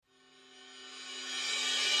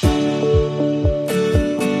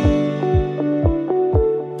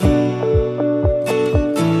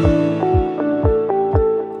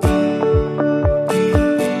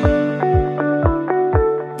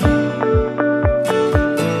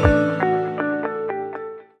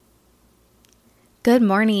Good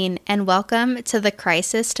morning and welcome to the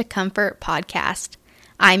Crisis to Comfort podcast.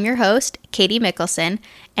 I'm your host, Katie Mickelson,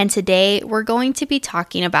 and today we're going to be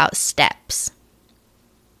talking about steps.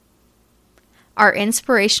 Our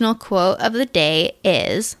inspirational quote of the day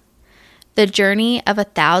is, "The journey of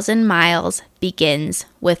 1,000 miles begins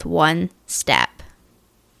with one step."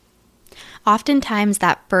 Oftentimes,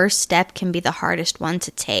 that first step can be the hardest one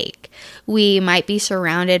to take. We might be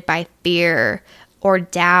surrounded by fear or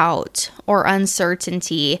doubt or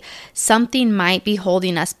uncertainty. Something might be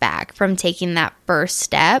holding us back from taking that first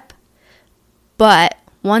step. But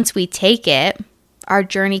once we take it, our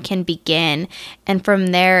journey can begin. And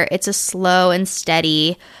from there, it's a slow and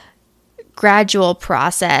steady, gradual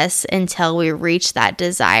process until we reach that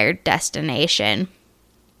desired destination.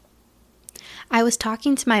 I was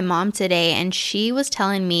talking to my mom today, and she was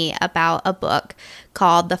telling me about a book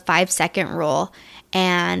called The 5-Second Rule.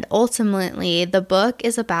 And ultimately, the book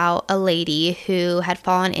is about a lady who had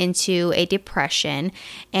fallen into a depression,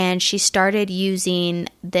 and she started using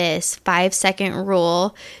this 5-second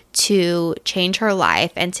rule to change her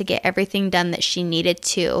life and to get everything done that she needed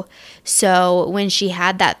to. So when she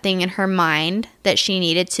had that thing in her mind that she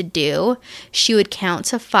needed to do, she would count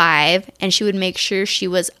to 5, and she would make sure she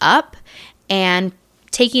was up and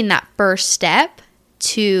taking that first step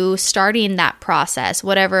to starting that process,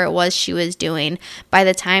 whatever it was she was doing, by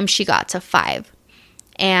the time she got to 5.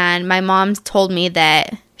 And my mom told me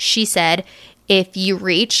that she said, if you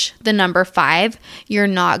reach the number 5, you're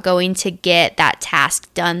not going to get that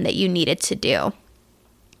task done that you needed to do.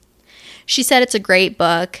 She said it's a great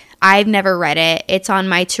book. I've never read it. It's on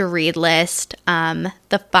my to-read list, The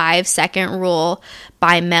 5-Second Rule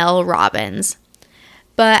by Mel Robbins.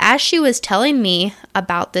 But as she was telling me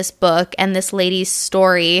about this book and this lady's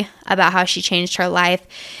story about how she changed her life,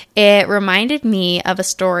 it reminded me of a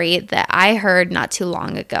story that I heard not too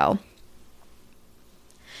long ago.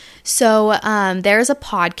 So there's a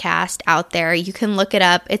podcast out there. You can look it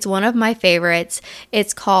up. It's one of my favorites.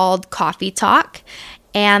 It's called Coffee Talk.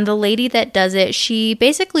 And the lady that does it, she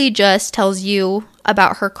basically just tells you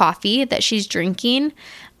about her coffee that she's drinking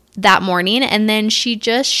that morning, and then she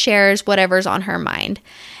just shares whatever's on her mind.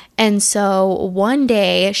 And so one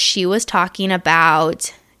day she was talking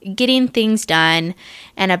about getting things done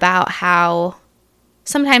and about how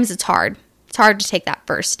sometimes it's hard. It's hard to take that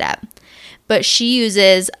first step. But she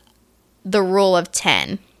uses the rule of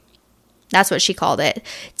 10. That's what she called it,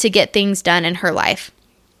 to get things done in her life.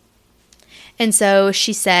 And so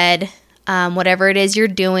she said, whatever it is you're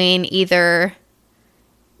doing, either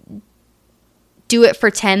do it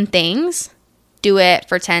for 10 things, do it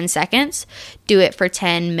for 10 seconds, do it for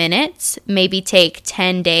 10 minutes, maybe take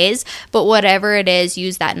 10 days, but whatever it is,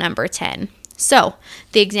 use that number 10. So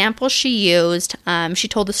the example she used, she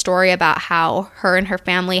told a story about how her and her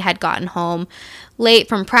family had gotten home late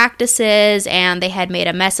from practices and they had made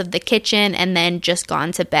a mess of the kitchen and then just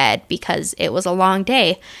gone to bed because it was a long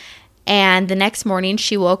day. And the next morning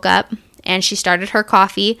she woke up and she started her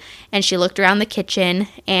coffee, and she looked around the kitchen,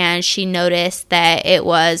 and she noticed that it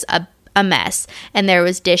was a mess, and there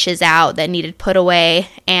was dishes out that needed put away,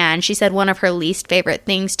 and she said one of her least favorite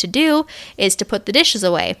things to do is to put the dishes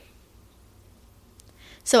away.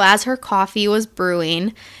 So as her coffee was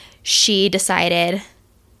brewing, she decided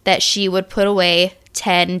that she would put away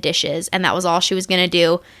 10 dishes, and that was all she was going to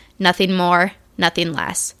do, nothing more, nothing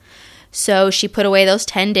less. So she put away those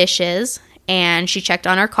 10 dishes, and she checked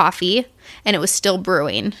on her coffee, and it was still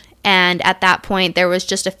brewing. And at that point, there was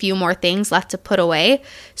just a few more things left to put away.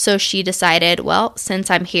 So she decided, well, since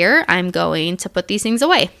I'm here, I'm going to put these things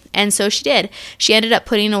away. And so she did. She ended up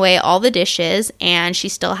putting away all the dishes, and she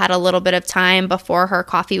still had a little bit of time before her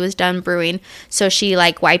coffee was done brewing. So she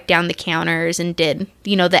wiped down the counters and did,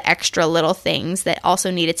 the extra little things that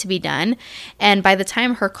also needed to be done. And by the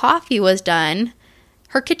time her coffee was done,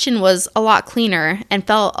 her kitchen was a lot cleaner and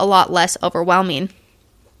felt a lot less overwhelming.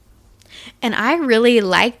 And I really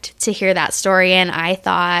liked to hear that story, and I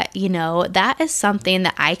thought, that is something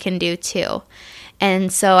that I can do too.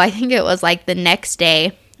 And so I think it was the next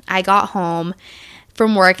day I got home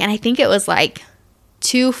from work, and I think it was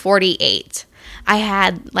 2:48. I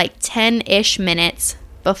had 10-ish minutes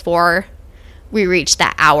before we reached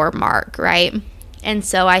that hour mark, right? And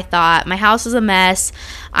so I thought, my house is a mess.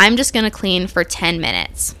 I'm just going to clean for 10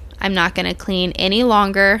 minutes. I'm not going to clean any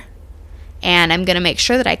longer, and I'm going to make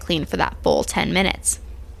sure that I clean for that full 10 minutes.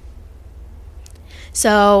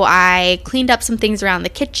 So I cleaned up some things around the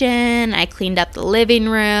kitchen. I cleaned up the living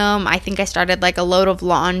room. I think I started a load of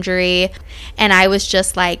laundry, and I was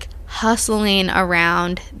just hustling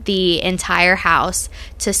around the entire house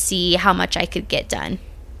to see how much I could get done.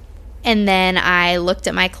 And then I looked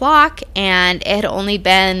at my clock and it had only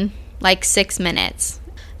been like 6 minutes.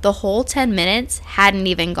 The whole 10 minutes hadn't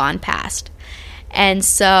even gone past. And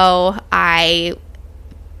so I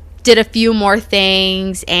did a few more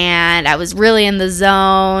things and I was really in the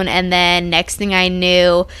zone. And then next thing I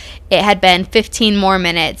knew, it had been 15 more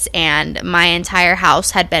minutes and my entire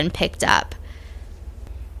house had been picked up.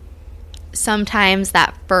 Sometimes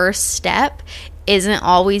that first step isn't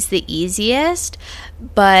always the easiest,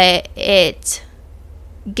 but it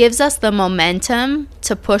gives us the momentum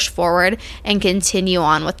to push forward and continue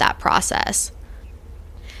on with that process.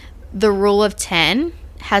 The rule of 10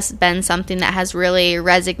 has been something that has really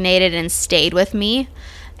resonated and stayed with me.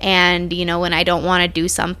 And, when I don't want to do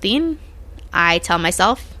something, I tell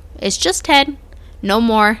myself, it's just 10, no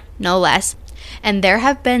more, no less. And there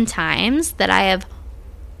have been times that I have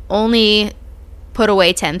only put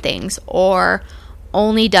away 10 things or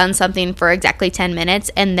only done something for exactly 10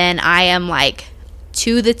 minutes. And then I am like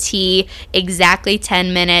to the T, exactly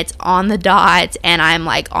 10 minutes on the dot, and I'm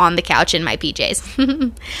like on the couch in my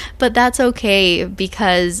PJs. But that's okay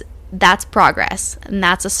because that's progress and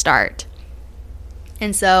that's a start.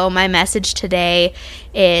 And so my message today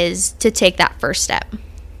is to take that first step.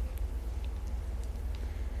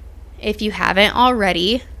 If you haven't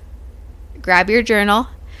already, grab your journal,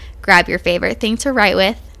 grab your favorite thing to write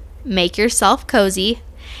with, make yourself cozy,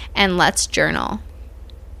 and let's journal.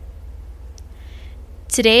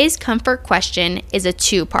 Today's comfort question is a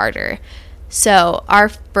two-parter. So our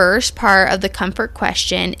first part of the comfort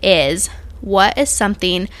question is, what is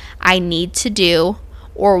something I need to do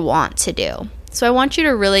or want to do? So I want you to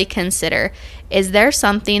really consider, is there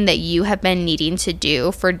something that you have been needing to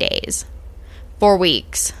do for days, for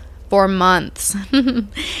weeks, for months,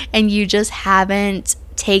 and you just haven't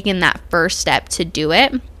taken that first step to do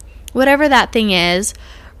it? Whatever that thing is,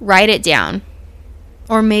 write it down.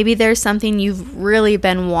 Or maybe there's something you've really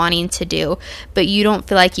been wanting to do, but you don't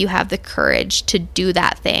feel like you have the courage to do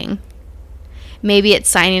that thing. Maybe it's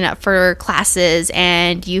signing up for classes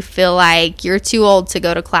and you feel like you're too old to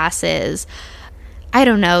go to classes. I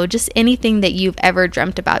don't know, just anything that you've ever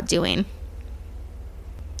dreamt about doing.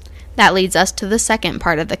 That leads us to the second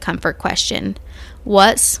part of the comfort question.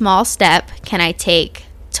 What small step can I take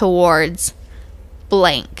towards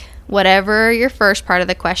blank? Whatever your first part of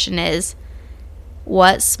the question is,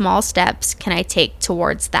 what small steps can I take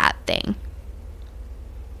towards that thing?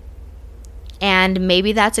 And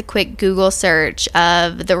maybe that's a quick Google search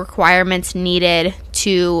of the requirements needed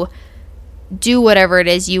to do whatever it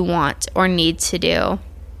is you want or need to do.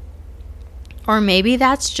 Or maybe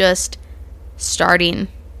that's just starting.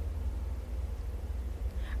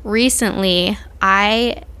 Recently,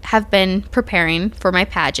 I have been preparing for my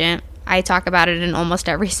pageant. I talk about it in almost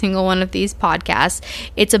every single one of these podcasts.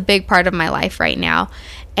 It's a big part of my life right now.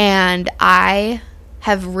 And I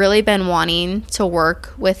have really been wanting to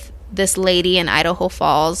work with this lady in Idaho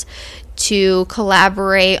Falls to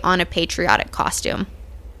collaborate on a patriotic costume.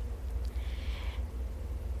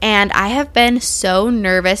 And I have been so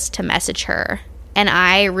nervous to message her. And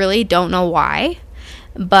I really don't know why.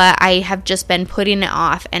 But I have just been putting it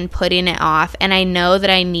off. And I know that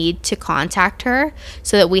I need to contact her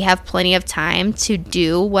so that we have plenty of time to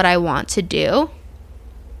do what I want to do.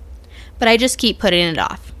 But I just keep putting it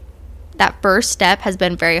off. That first step has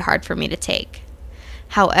been very hard for me to take.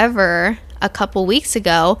 However, a couple weeks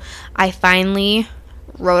ago, I finally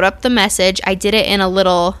wrote up the message. I did it in a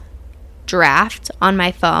little draft on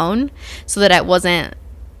my phone so that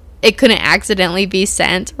it couldn't accidentally be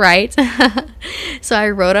sent, right? So I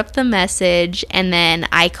wrote up the message and then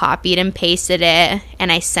I copied and pasted it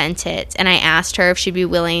and I sent it. And I asked her if she'd be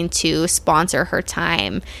willing to sponsor her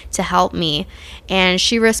time to help me. And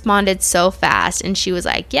she responded so fast and she was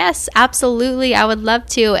like, yes, absolutely, I would love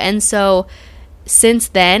to. And so since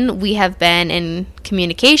then, we have been in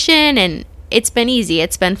communication and it's been easy.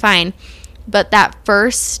 It's been fine. But that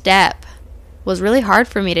first step was really hard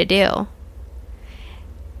for me to do.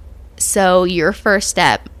 So your first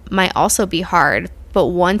step might also be hard, but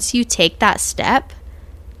once you take that step,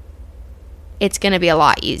 it's going to be a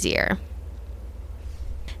lot easier.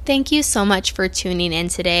 Thank you so much for tuning in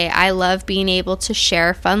today. I love being able to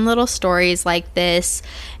share fun little stories like this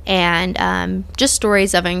and just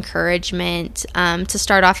stories of encouragement to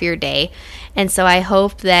start off your day. And so I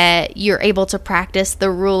hope that you're able to practice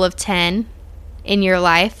the rule of 10 in your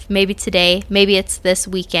life, maybe today, maybe it's this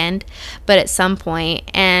weekend, but at some point.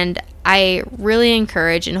 And I really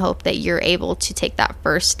encourage and hope that you're able to take that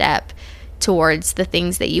first step towards the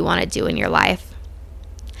things that you want to do in your life.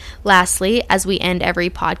 Lastly, as we end every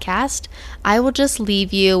podcast, I will just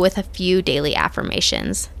leave you with a few daily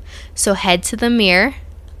affirmations. So head to the mirror,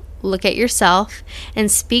 look at yourself,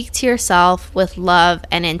 and speak to yourself with love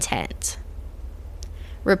and intent.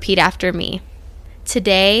 Repeat after me.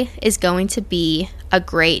 Today is going to be a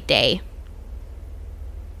great day.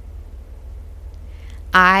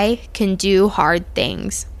 I can do hard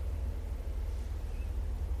things.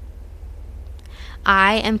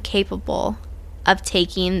 I am capable of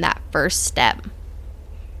taking that first step.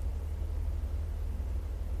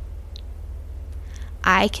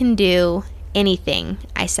 I can do anything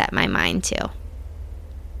I set my mind to.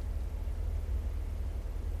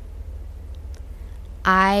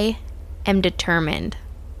 I am determined.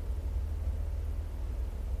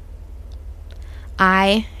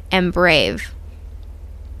 I am brave.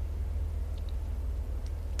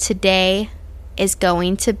 Today is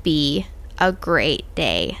going to be a great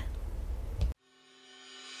day.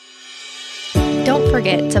 Don't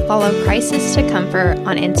forget to follow Crisis to Comfort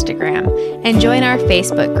on Instagram and join our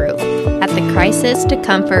Facebook group at the Crisis to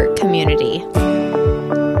Comfort community.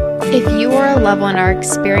 If you or a loved one are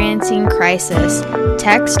experiencing crisis,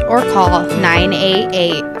 text or call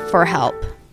 988 for help.